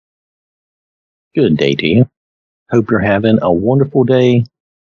Good day to you. Hope you're having a wonderful day.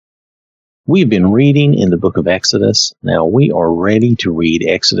 We've been reading in the book of Exodus. Now we are ready to read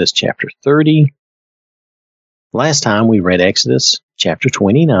Exodus chapter 30. Last time we read Exodus chapter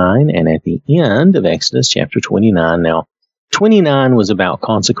 29, and at the end of Exodus chapter 29, now 29 was about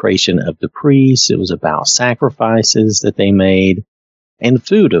consecration of the priests. It was about sacrifices that they made and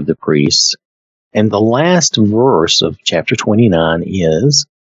food of the priests. And the last verse of chapter 29 is,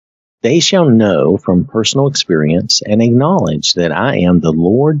 "They shall know from personal experience and acknowledge that I am the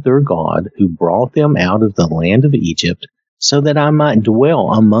Lord their God who brought them out of the land of Egypt so that I might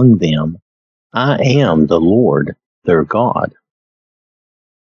dwell among them. I am the Lord their God."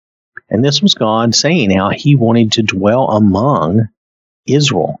 And this was God saying how he wanted to dwell among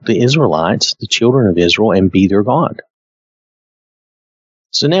Israel, the Israelites, the children of Israel, and be their God.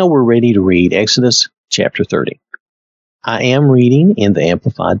 So now we're ready to read Exodus chapter 30. I am reading in the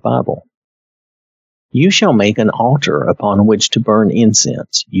Amplified Bible. "You shall make an altar upon which to burn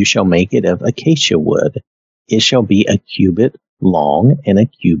incense. You shall make it of acacia wood. It shall be a cubit long and a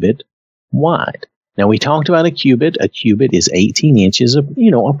cubit wide." Now, we talked about a cubit. A cubit is 18 inches,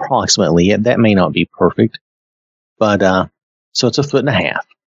 approximately. That may not be perfect, but so it's 1.5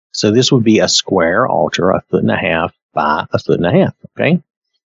 feet. So this would be a square altar, 1.5 feet by 1.5 feet, okay?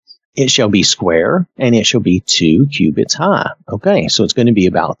 "It shall be square, and it shall be 2 cubits high." Okay, so it's going to be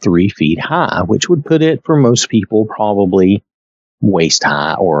about 3 feet high, which would put it, for most people, probably waist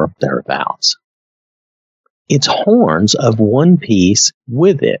high or thereabouts. "Its horns of one piece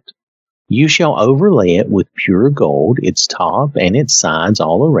with it. You shall overlay it with pure gold, its top and its sides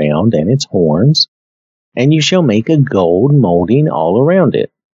all around, and its horns. And you shall make a gold molding all around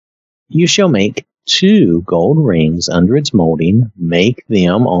it. You shall make 2 gold rings under its molding. Make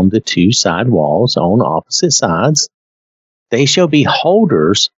them on the 2 side walls on opposite sides. They shall be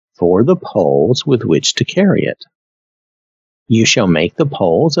holders for the poles with which to carry it. You shall make the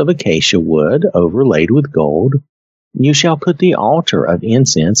poles of acacia wood overlaid with gold. You shall put the altar of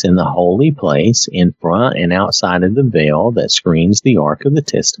incense in the holy place in front and outside of the veil that screens the ark of the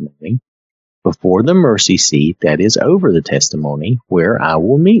testimony, before the mercy seat that is over the testimony, where I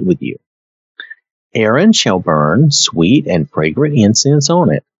will meet with you. Aaron shall burn sweet and fragrant incense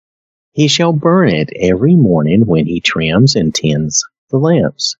on it. He shall burn it every morning when he trims and tends the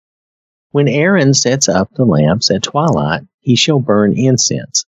lamps. When Aaron sets up the lamps at twilight, he shall burn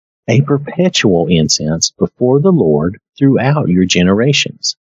incense, a perpetual incense before the Lord throughout your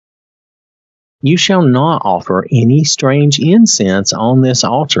generations. You shall not offer any strange incense on this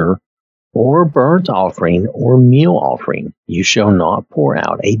altar, or burnt offering or meal offering. You shall not pour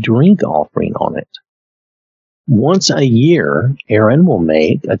out a drink offering on it. Once a year, Aaron will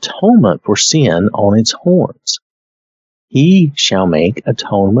make atonement for sin on its horns. He shall make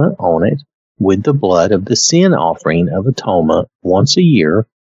atonement on it with the blood of the sin offering of atonement once a year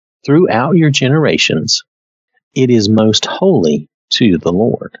throughout your generations. It is most holy to the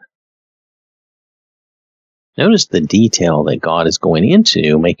Lord." Notice the detail that God is going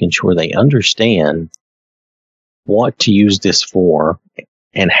into, making sure they understand what to use this for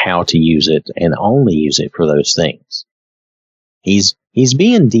and how to use it, and only use it for those things. He's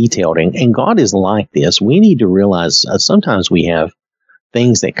being detailed, and God is like this. We need to realize sometimes we have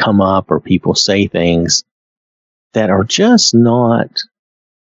things that come up, or people say things that are just not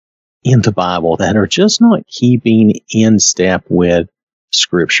in the Bible, that are just not keeping in step with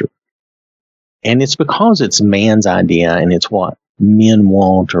Scripture. And it's because it's man's idea, and it's what men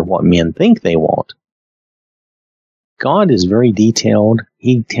want or what men think they want. God is very detailed.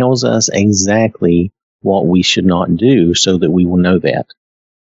 He tells us exactly what we should not do so that we will know that.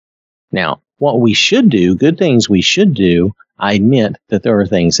 Now, what we should do, good things we should do, I admit that there are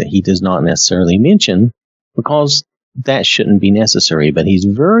things that he does not necessarily mention because that shouldn't be necessary, but he's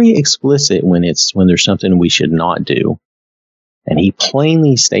very explicit when there's something we should not do. And he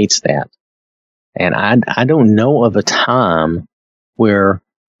plainly states that. And I don't know of a time where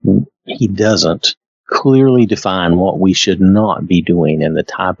he doesn't clearly define what we should not be doing and the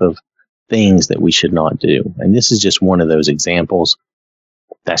type of things that we should not do. And this is just one of those examples.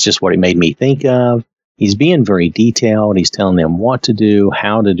 That's just what it made me think of. He's being very detailed. He's telling them what to do,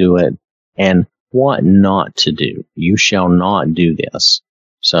 how to do it, and what not to do. You shall not do this.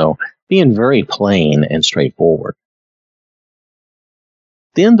 So being very plain and straightforward.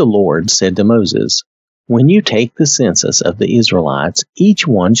 Then the Lord said to Moses, "When you take the census of the Israelites, each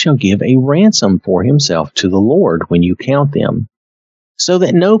one shall give a ransom for himself to the Lord when you count them, so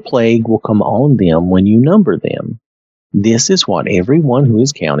that no plague will come on them when you number them. This is what everyone who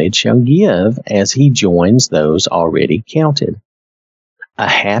is counted shall give as he joins those already counted. a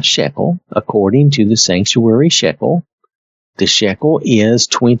half shekel according to the sanctuary shekel. The shekel is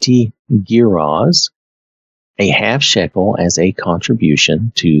 20 gerahs, a half shekel as a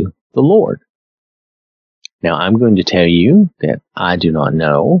contribution to the Lord. Now, I'm going to tell you that I do not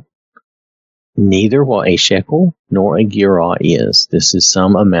know neither what a shekel nor a gerah is. This is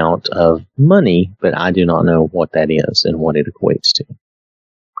some amount of money, but I do not know what that is and what it equates to.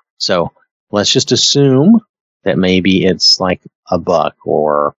 So let's just assume that maybe it's like $1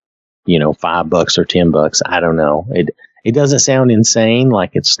 or, $5 or $10. I don't know. It doesn't sound insane.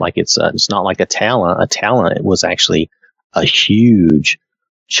 It's not like a talent. A talent was actually a huge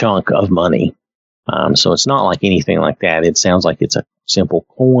chunk of money. So it's not like anything like that. It sounds like it's a simple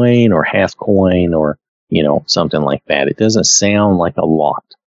coin or half coin or, something like that. It doesn't sound like a lot.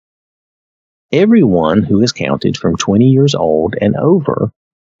 Everyone who is counted from 20 years old and over,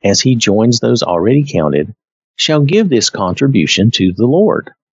 as he joins those already counted, shall give this contribution to the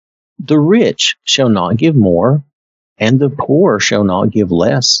Lord. The rich shall not give more, and the poor shall not give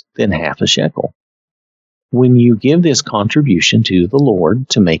less than half a shekel. When you give this contribution to the Lord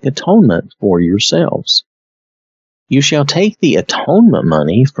to make atonement for yourselves, you shall take the atonement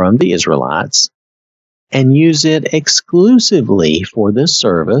money from the Israelites and use it exclusively for the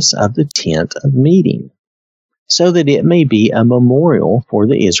service of the tent of meeting, so that it may be a memorial for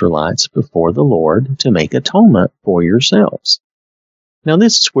the Israelites before the Lord to make atonement for yourselves. Now,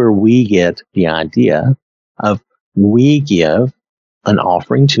 this is where we get the idea of we give an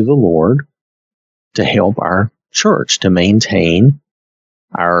offering to the Lord to help our church, to maintain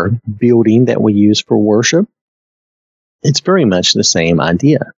our building that we use for worship. It's very much the same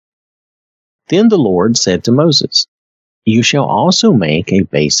idea. Then the Lord said to Moses, "You shall also make a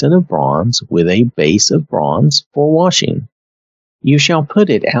basin of bronze with a base of bronze for washing. You shall put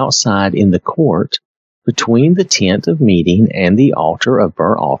it outside in the court between the tent of meeting and the altar of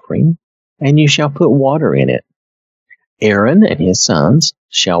burnt offering, and you shall put water in it. Aaron and his sons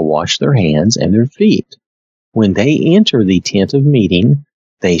shall wash their hands and their feet. When they enter the tent of meeting,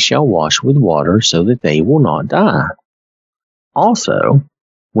 they shall wash with water so that they will not die. Also,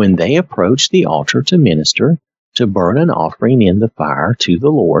 when they approach the altar to minister, to burn an offering in the fire to the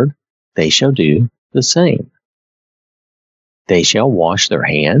Lord, they shall do the same. They shall wash their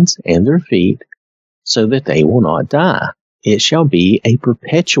hands and their feet so that they will not die. It shall be a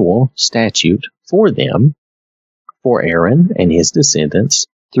perpetual statute for them, for Aaron and his descendants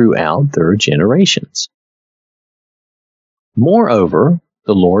throughout their generations." Moreover,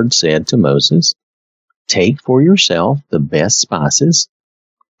 the Lord said to Moses, "Take for yourself the best spices,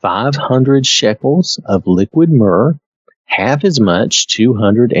 500 shekels of liquid myrrh, half as much,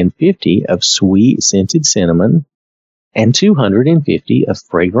 250 of sweet scented cinnamon, and 250 of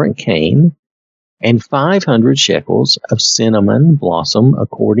fragrant cane, and 500 shekels of cinnamon blossom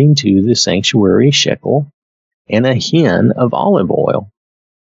according to the sanctuary shekel, and a hin of olive oil.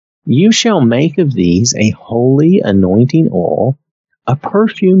 You shall make of these a holy anointing oil, a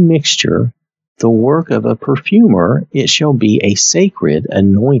perfume mixture, the work of a perfumer. It shall be a sacred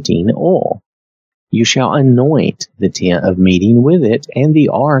anointing oil. You shall anoint the tent of meeting with it, and the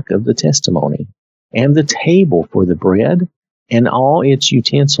ark of the testimony, and the table for the bread, and all its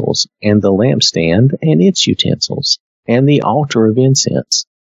utensils, and the lampstand and its utensils, and the altar of incense,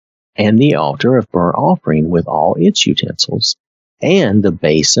 and the altar of burnt offering with all its utensils, and the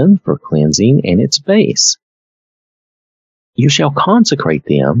basin for cleansing and its base. You shall consecrate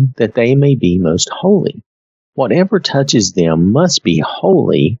them, that they may be most holy. Whatever touches them must be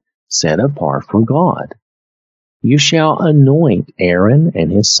holy, set apart for God. You shall anoint Aaron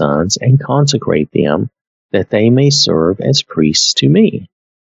and his sons and consecrate them, that they may serve as priests to me.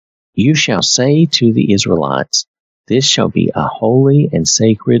 You shall say to the Israelites, this shall be a holy and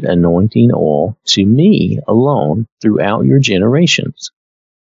sacred anointing oil to me alone throughout your generations.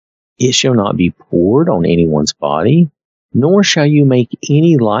 It shall not be poured on anyone's body, nor shall you make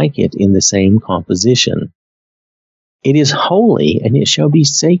any like it in the same composition. It is holy, and it shall be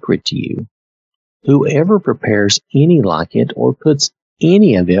sacred to you. Whoever prepares any like it or puts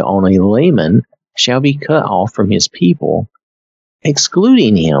any of it on a layman shall be cut off from his people,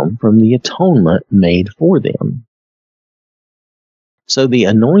 excluding him from the atonement made for them. So the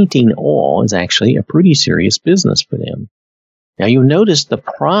anointing oil is actually a pretty serious business for them. Now you'll notice the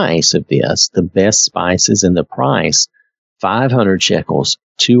price of this, the best spices and the price, 500 shekels,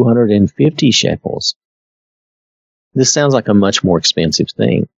 250 shekels. This sounds like a much more expensive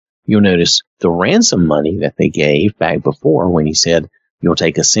thing. You'll notice the ransom money that they gave back before when he said, you'll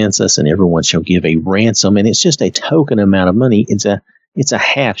take a census and everyone shall give a ransom. And it's just a token amount of money. It's a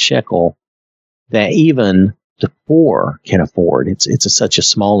half shekel that even the poor can afford. It's such a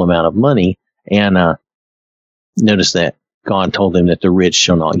small amount of money. And notice that God told them that the rich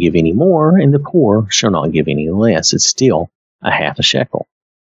shall not give any more and the poor shall not give any less. It's still a half a shekel.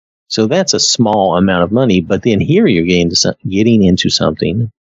 So that's a small amount of money. But then here you're getting into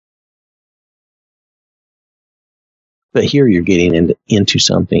something. But here you're getting into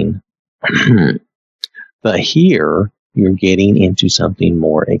something. But here you're getting into something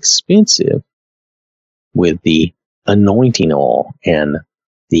more expensive with the anointing oil and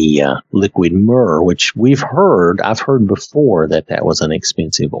the liquid myrrh, which I've heard before that was an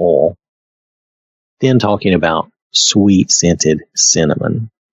expensive oil. Then talking about sweet scented cinnamon.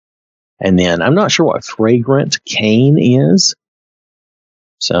 And then I'm not sure what fragrant cane is.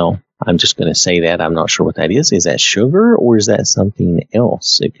 So I'm just going to say that. I'm not sure what that is. Is that sugar or is that something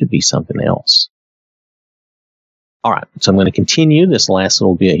else? It could be something else. All right, so I'm going to continue this last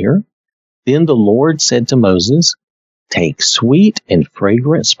little bit here. Then the Lord said to Moses, take sweet and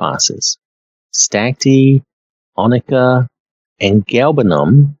fragrant spices, stacte, onycha, and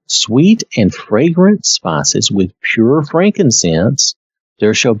galbanum, sweet and fragrant spices with pure frankincense.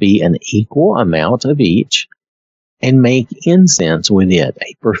 There shall be an equal amount of each, and make incense with it,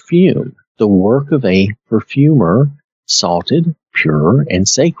 a perfume, the work of a perfumer, salted, pure, and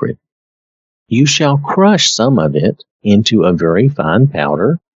sacred. You shall crush some of it into a very fine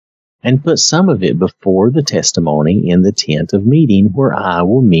powder, and put some of it before the testimony in the tent of meeting where I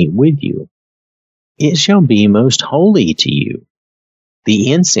will meet with you. It shall be most holy to you.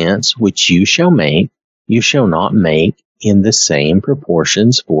 The incense which you shall make, you shall not make in the same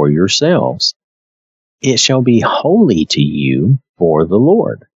proportions for yourselves. It shall be holy to you for the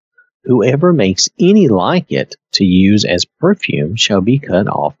Lord. Whoever makes any like it to use as perfume shall be cut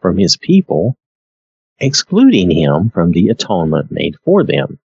off from his people, excluding him from the atonement made for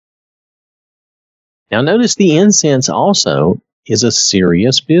them. Now notice the incense also is a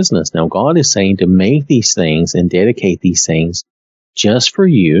serious business. Now God is saying to make these things and dedicate these things just for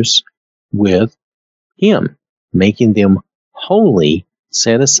use with Him, making them holy,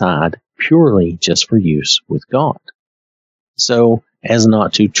 set aside purely just for use with God. So as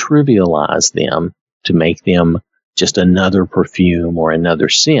not to trivialize them, to make them just another perfume or another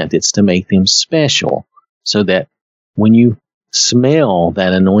scent. It's to make them special so that when you smell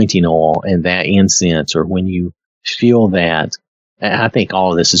that anointing oil and that incense, or when you feel that, I think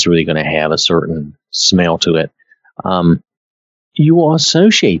all of this is really going to have a certain smell to it. You will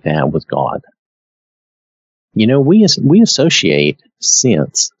associate that with God. You know, we associate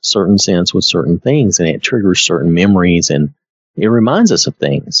certain scents with certain things, and it triggers certain memories, and it reminds us of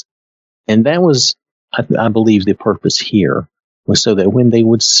things. And that was, I believe, the purpose here, was so that when they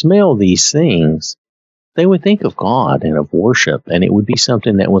would smell these things, they would think of God and of worship, and it would be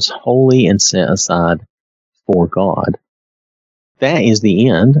something that was holy and set aside for God. That is the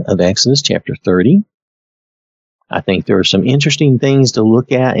end of Exodus chapter 30. I think there are some interesting things to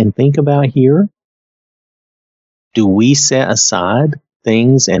look at and think about here. Do we set aside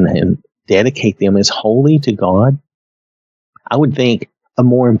things and dedicate them as holy to God? I would think a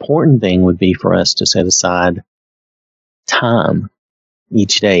more important thing would be for us to set aside time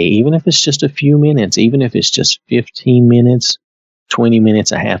each day, even if it's just a few minutes, even if it's just 15 minutes, 20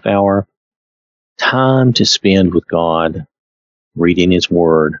 minutes, a half hour, time to spend with God, reading His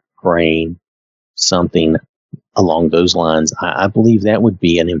Word, praying, something along those lines. I believe that would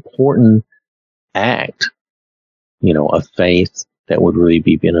be an important act, of faith that would really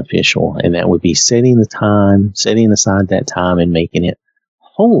be beneficial. And that would be setting aside that time and making it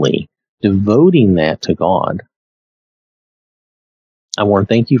holy, devoting that to God. I want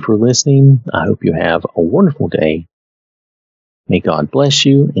to thank you for listening. I hope you have a wonderful day. May God bless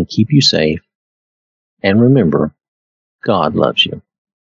you and keep you safe. And remember, God loves you.